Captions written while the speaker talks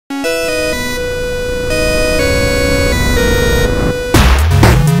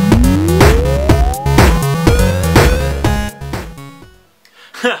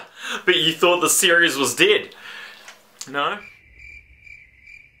you thought the series was dead. No?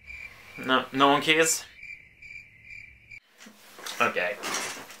 No one cares? Okay.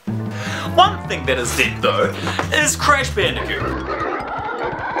 One thing that is dead though is Crash Bandicoot.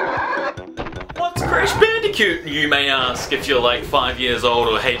 What's Crash Bandicoot, you may ask, if you're like 5 years old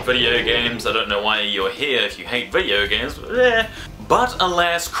or hate video games. I don't know why you're here if you hate video games, but But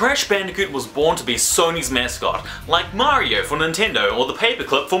alas, Crash Bandicoot was born to be Sony's mascot, like Mario for Nintendo or the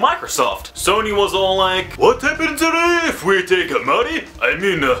paperclip for Microsoft. Sony was all like, what happens today if we take a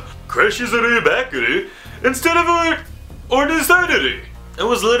Mario, Crash's back instead of on his side? It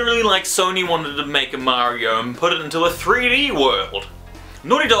was literally like Sony wanted to make a Mario and put it into a 3D world.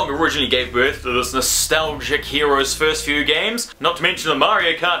 Naughty Dog originally gave birth to this nostalgic hero's first few games, not to mention the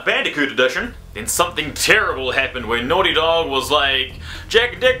Mario Kart Bandicoot edition. Then something terrible happened where Naughty Dog was like,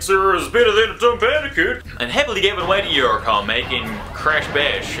 Jack Dexter is better than Tom Bandicoot, and happily gave it away to Eurocom, making Crash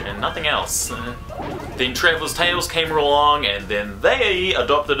Bash and nothing else. Then Traveller's Tales came along and then they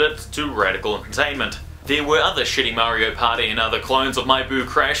adopted it to Radical Entertainment. There were other shitty Mario Party and other clones of My Boo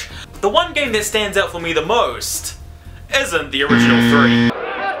Crash. The one game that stands out for me the most isn't the original 3.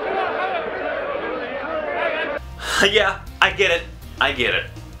 Yeah, I get it.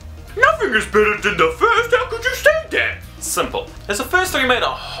 Nothing is better than the first, how could you say that? Simple. As the first 3 made a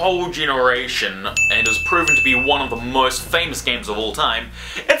whole generation and is proven to be one of the most famous games of all time,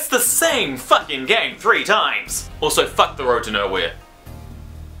 it's the same fucking game 3 times. Also, fuck the Road to Nowhere.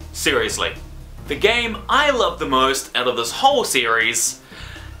 Seriously. The game I love the most out of this whole series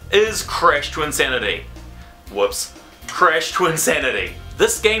is Crash Twinsanity. Whoops. Crash Twinsanity.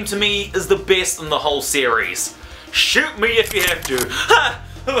 This game to me is the best in the whole series. Shoot me if you have to.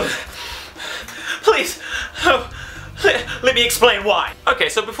 Please, let me explain why. Okay,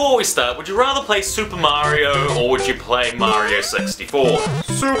 so before we start, would you rather play Super Mario or would you play Mario 64?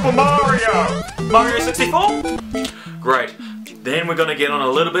 Super Mario! Mario 64? Great. Then we're gonna get on a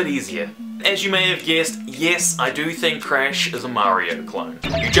little bit easier. As you may have guessed, yes, I do think Crash is a Mario clone.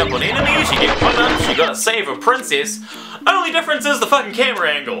 You jump on enemies, you get 1-ups, you gotta save a princess. Only difference is the fucking camera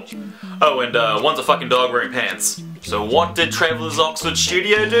angle. Oh, and one's a fucking dog wearing pants. So what did Traveller's Oxford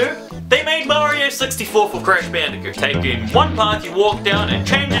Studio do? They made Mario 64 for Crash Bandicoot, taking one path you walk down and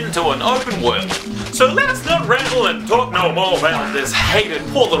change it into an open world. So let's not ramble and talk no more about this hated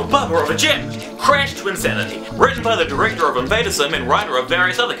poor little bubba of a gem. Crash Twinsanity, written by the director of Invader Sim and writer of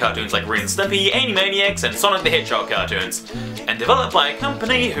various other cartoons like Ren and Stimpy, Animaniacs and Sonic the Hedgehog cartoons, and developed by a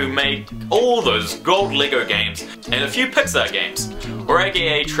company who made all those gold Lego games and a few Pixar games, or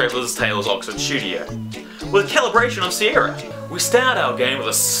aka Traveller's Tales Oxford Studio. With calibration of Sierra. We start our game with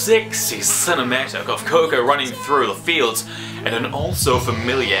a sexy cinematic of Coco running through the fields, and an also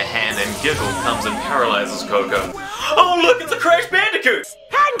familiar hand and giggle comes and paralyzes Coco. Oh look, it's a Crash Bandicoot!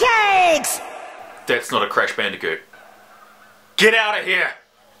 Pancakes! That's not a Crash Bandicoot. Get out of here!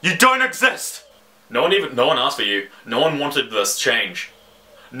 You don't exist! No one asked for you. No one wanted this change.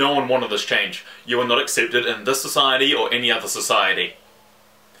 No one wanted this change. You are not accepted in this society or any other society.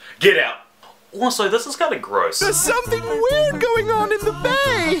 Get out! Also, this is kind of gross. There's something weird going on in the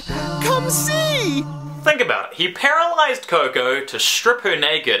bay! Come see! Think about it. He paralyzed Coco to strip her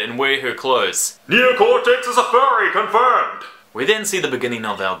naked and wear her clothes. Neocortex is a furry, confirmed! We then see the beginning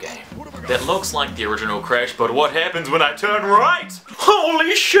of our game. That looks like the original Crash, but what happens when I turn right?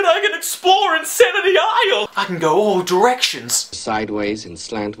 Holy shit, I can explore Insanity Isle! I can go all directions. Sideways and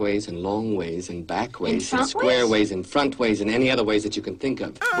slantways and long ways and back ways and square ways and front ways and any other ways that you can think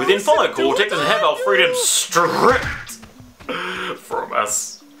of. We then follow Cortex and have our freedom stripped from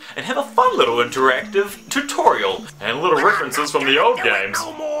us. And have a fun little interactive tutorial and little references from the old games.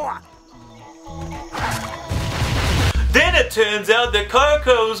 Then it turns out that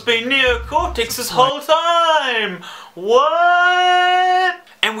Coco's been Neocortex this whole time! What?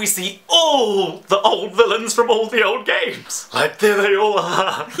 And we see all the old villains from all the old games. Like there they all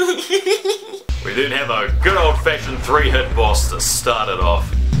are. We then have a good old-fashioned 3-hit boss to start it off.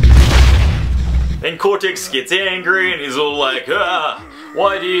 Then Cortex gets angry and he's all like,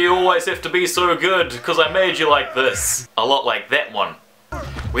 why do you always have to be so good? Because I made you like this. A lot like that one.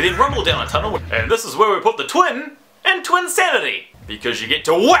 We then rumble down a tunnel and this is where we put the twin and Twinsanity, because you get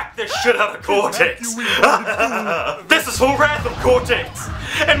to whack the shit out of Cortex! This is full wrath of Cortex!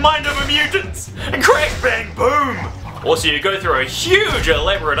 And Mind Over Mutants! And Crash Bang Boom! Also, you go through a huge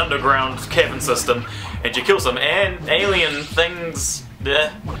elaborate underground cavern system, and you kill some alien things,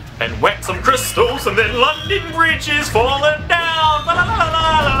 and whack some crystals, and then London Bridge is falling down!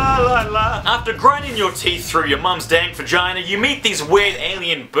 After grinding your teeth through your mum's dank vagina, you meet these weird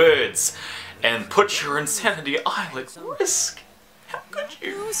alien birds, and put your Insanity Isle at risk. How could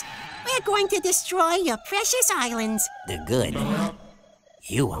you? We're going to destroy your precious islands. The good.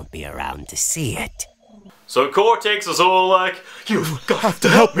 You won't be around to see it. So Cortex is all like, "You've got to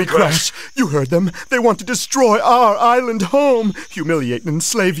help me, Crash." You heard them. They want to destroy our island home, humiliate and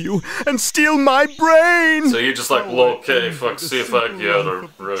enslave you, and steal my brain. So you're just like, well, okay, fuck, see if I can get her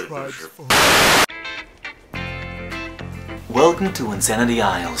really do shit. Welcome to Twinsanity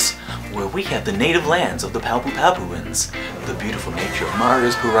Isles, where we have the native lands of the Papu Papuans, the beautiful nature of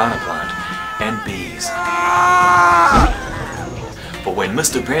Mario's piranha plant, and bees. But when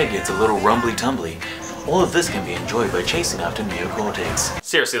Mr. Bear gets a little rumbly-tumbly, all of this can be enjoyed by chasing after Neocortex.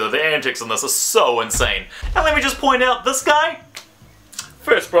 Seriously though, the antics in this are so insane. And let me just point out, this guy,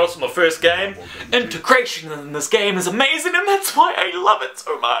 first boss from the first game, integration in this game is amazing, and that's why I love it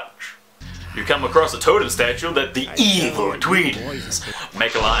so much. You come across a totem statue that the evil twins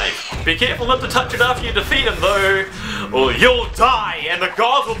make alive. Be careful not to touch it after you defeat him though, or you'll die and the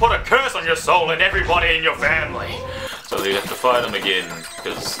gods will put a curse on your soul and everybody in your family. So you have to fight him again,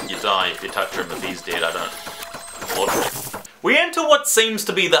 because you die if you touch him. If he's dead, I don't... What? We enter what seems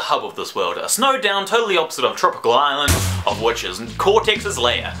to be the hub of this world, a snowed down, totally opposite of Tropical Island, of which is Cortex's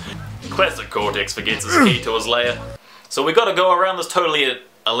lair. Classic Cortex forgets his key to his lair. So we gotta go around this totally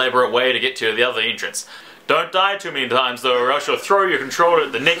elaborate way to get to the other entrance. Don't die too many times though, or else you'll throw your controller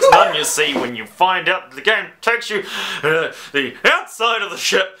at the next nun you see when you find out the game takes you the outside of the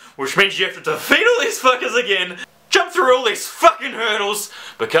ship, which means you have to defeat all these fuckers again, jump through all these fucking hurdles,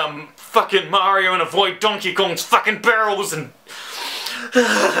 become fucking Mario and avoid Donkey Kong's fucking barrels and...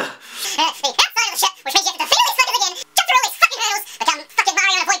 the outside of the ship, which means you have to defeat all these fuckers again, jump through all these fucking hurdles, become fucking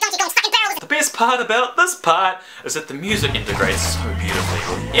Mario and avoid Donkey Kong's fucking barrels. The best part about this part is that the music integrates so beautifully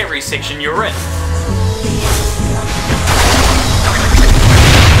with every section you're in.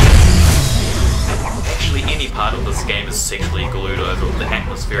 Actually, any part of this game is sexually glued over with the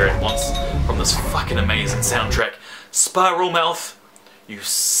atmosphere it wants from this fucking amazing soundtrack. Spiral Mouth, you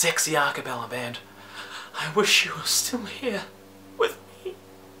sexy a cappella band. I wish you were still here with me.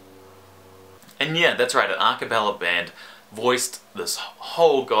 And yeah, that's right, an a cappella band voiced this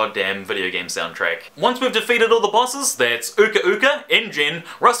whole goddamn video game soundtrack. Once we've defeated all the bosses, that's Uka Uka, N-Gen,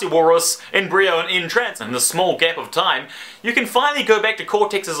 Rusty Walrus, Embryo, and N-Trance, in this small gap of time, you can finally go back to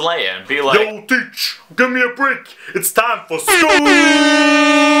Cortex's lair and be like, "Yo, Teach, give me a break, it's time for school!"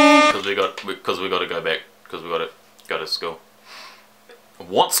 Because we gotta go back, because we gotta go to school.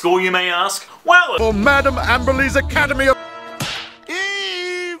 What school, you may ask? Well, For Madam Amberley's Academy of...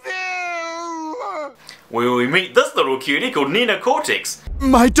 where we meet this little cutie called Neocortex.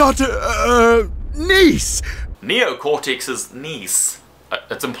 My daughter, niece. Neocortex's niece.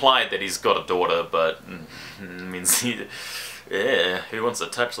 It's implied that he's got a daughter, but means yeah, who wants to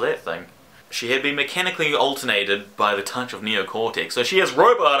touch that thing? She had been mechanically alternated by the touch of Neocortex, so she has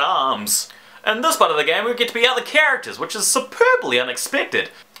robot arms. In this part of the game, we get to be other characters, which is superbly unexpected.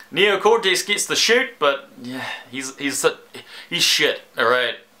 Neocortex gets the shoot, but yeah, he's shit. All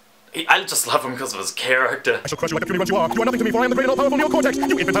right. I just love him because of his character. I shall crush you like a puny once you are. You are nothing to me, for I am the great and all-powerful Neocortex.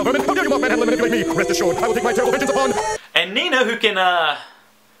 You infantile vermin! How dare you mock manhandle and manipulate me? Rest assured, I will take my terrible vengeance upon... And Nina, who can't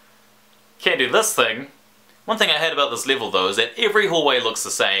do this thing. One thing I heard about this level though is that every hallway looks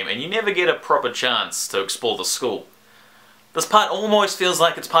the same and you never get a proper chance to explore the school. This part almost feels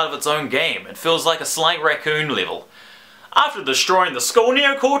like it's part of its own game. It feels like a Sly Raccoon level. After destroying the school,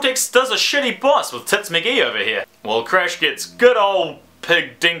 Neocortex does a shitty boss with Tits McGee over here, while Crash gets good old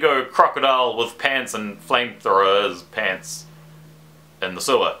pig dingo crocodile with pants and flamethrowers pants in the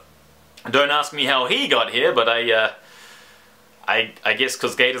sewer. Don't ask me how he got here, but I guess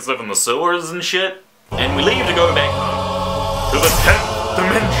because gators live in the sewers and shit. And we leave to go back to the 10th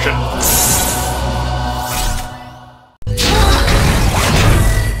dimension.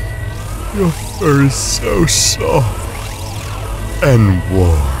 Your fur is so soft and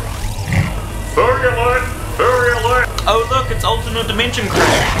warm. Furry alert! Furry alert! Oh look, it's alternate dimension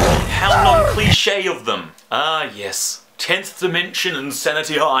Crash. How non-cliche of them. Ah yes, 10th dimension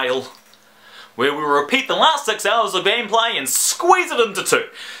Insanity Isle, where we repeat the last 6 hours of gameplay and squeeze it into 2.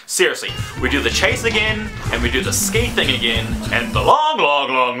 Seriously, we do the chase again, and we do the ski thing again, and the long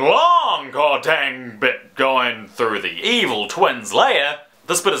goddamn bit going through the evil twins' lair.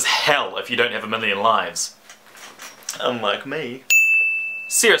 This bit is hell if you don't have a million lives. Unlike me.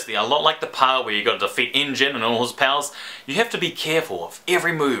 Seriously, a lot like the part where you gotta defeat N-Gen and all his pals, you have to be careful of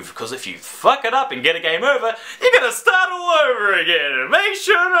every move, because if you fuck it up and get a game over, you're gonna start all over again, and make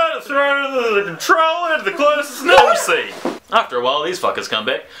sure not to throw the controller at the closest nosy. After a while, these fuckers come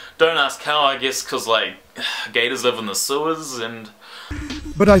back. Don't ask how, I guess, because, like, gators live in the sewers, and...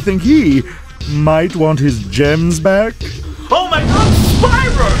 But I think he might want his gems back. Oh my god,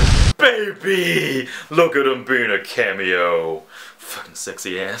 Spyro! baby! Look at him being a cameo. Fucking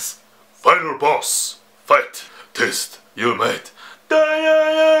sexy ass. Final boss. Fight. Test. Your might.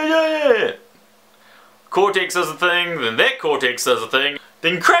 Cortex does a thing, then that Cortex does a thing.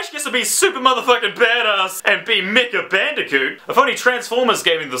 Then Crash gets to be super motherfucking badass and be Mecha Bandicoot. If only Transformers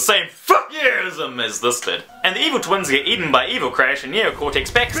gave me the same fuck yeahism as this did. And the evil twins get eaten by evil Crash and Neo Cortex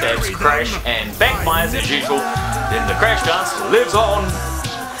backstabs Crash and backfires as usual. Then the Crash dance lives on.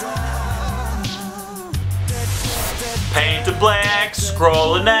 Paint to black,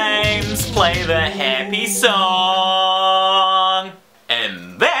 scroll the names, play the happy song.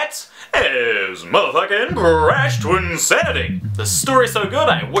 And that is motherfucking Crash Twinsanity. The story's so good,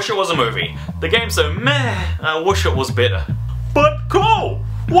 I wish it was a movie. The game's so meh, I wish it was better. But Cole,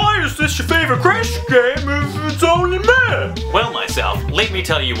 why is this your favorite Crash game if it's only meh? Well, myself, let me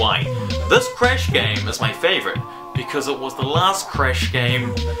tell you why. This Crash game is my favorite because it was the last Crash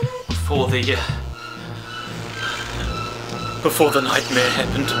game before the nightmare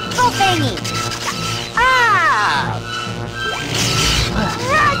happened. Oh, Fanny! Ah!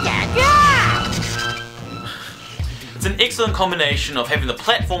 It's an excellent combination of having the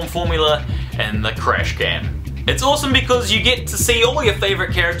platform formula and the Crash game. It's awesome because you get to see all your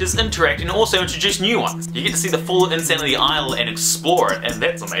favourite characters interact and also introduce new ones. You get to see the full Insanity Isle and explore it, and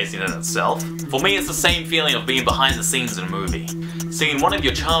that's amazing in itself. For me, it's the same feeling of being behind the scenes in a movie. Seeing one of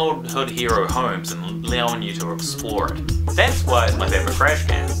your childhood hero homes and allowing you to explore it. That's why it's my favourite Crash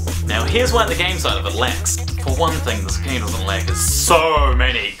game. Now here's why the game side of it lacks. For one thing, this game doesn't lack is so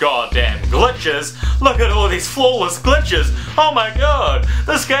many goddamn glitches. Look at all these flawless glitches. Oh my god,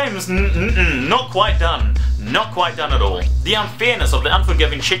 this game's not quite done. Not quite done at all. The unfairness of the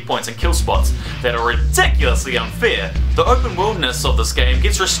unforgiving checkpoints and kill spots that are ridiculously unfair. The open worldness of this game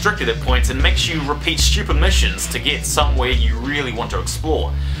gets restricted at points and makes you repeat stupid missions to get somewhere you really want to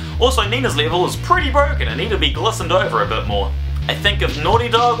explore. Also, Nina's level is pretty broken and need to be glistened over a bit more. I think if Naughty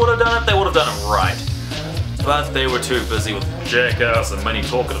Dog would have done it, they would have done it right. But they were too busy with Jackass and many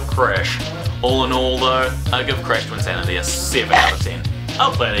talkative Crash. All in all though, I give Crash Twinsanity a 7 out of 10.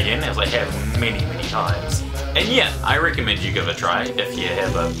 I'll play it again as I have many times. And yeah, I recommend you give it a try if you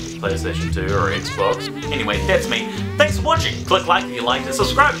have a PlayStation 2 or Xbox. Anyway, that's me. Thanks for watching. Click like if you liked and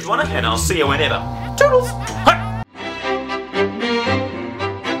subscribe if you want to, and I'll see you whenever. Toodles!